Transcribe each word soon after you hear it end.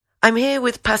I'm here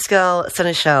with Pascal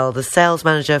Seneschal, the sales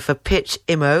manager for Pitch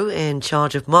Immo, in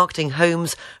charge of marketing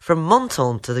homes from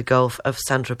Menton to the Gulf of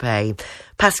Saint-Tropez.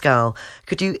 Pascal,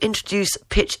 could you introduce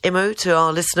Pitch Immo to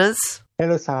our listeners?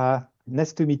 Hello, Sarah.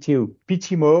 Nice to meet you.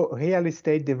 Pitch Immo, real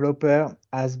estate developer,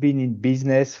 has been in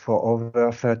business for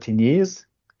over 13 years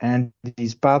and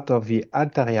is part of the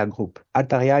Altaria group.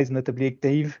 Altaria is notably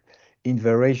active in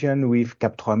the region with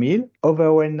Cap 3000.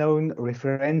 Other well-known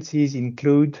references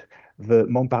include the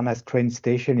Montparnasse train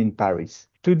station in Paris.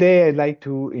 Today, I'd like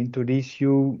to introduce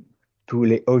you to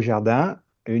Les Hauts-Jardins,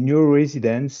 a new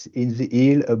residence in the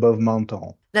hill above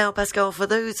Menton. Now, Pascal, for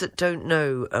those that don't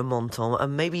know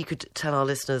Menton, maybe you could tell our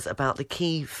listeners about the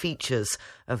key features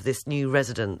of this new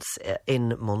residence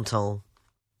in Menton.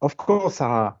 Of course,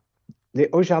 Sarah. Les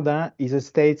Hauts-Jardins is a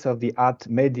state-of-the-art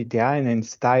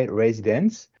Mediterranean-style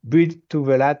residence built to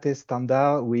the latest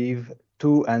standard with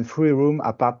 2- and 3-room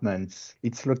apartments.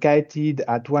 It's located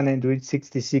at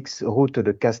 166 Route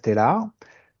de Castellar,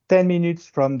 10 minutes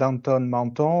from downtown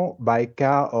Menton by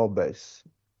car or bus.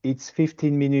 It's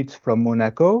 15 minutes from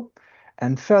Monaco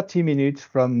and 30 minutes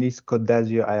from Nice Côte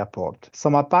d'Azur Airport.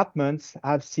 Some apartments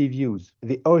have sea views.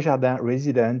 The Hauts-Jardins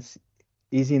residence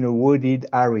is in a wooded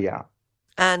area.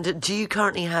 And do you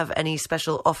currently have any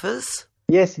special offers?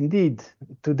 Yes, indeed.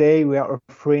 Today we are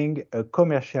offering a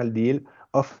commercial deal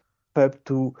of up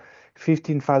to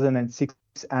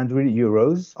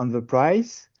 €15,600 on the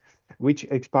price, which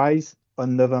expires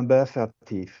on November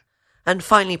 30th. And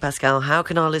finally, Pascal, how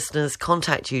can our listeners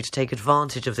contact you to take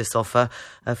advantage of this offer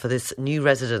for this new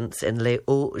residence in Les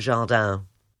Hauts-Jardins?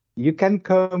 You can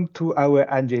come to our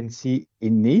agency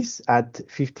in Nice at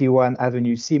 51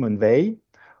 Avenue Simon Weil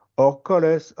or call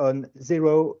us on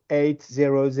 0800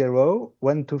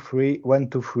 123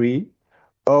 123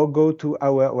 or go to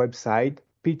our website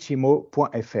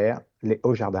pitchimmo.fr, Les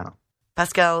Hauts-Jardins.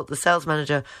 Pascal, the sales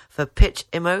manager for Pitch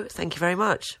Immo, thank you very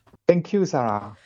much. Thank you, Sarah.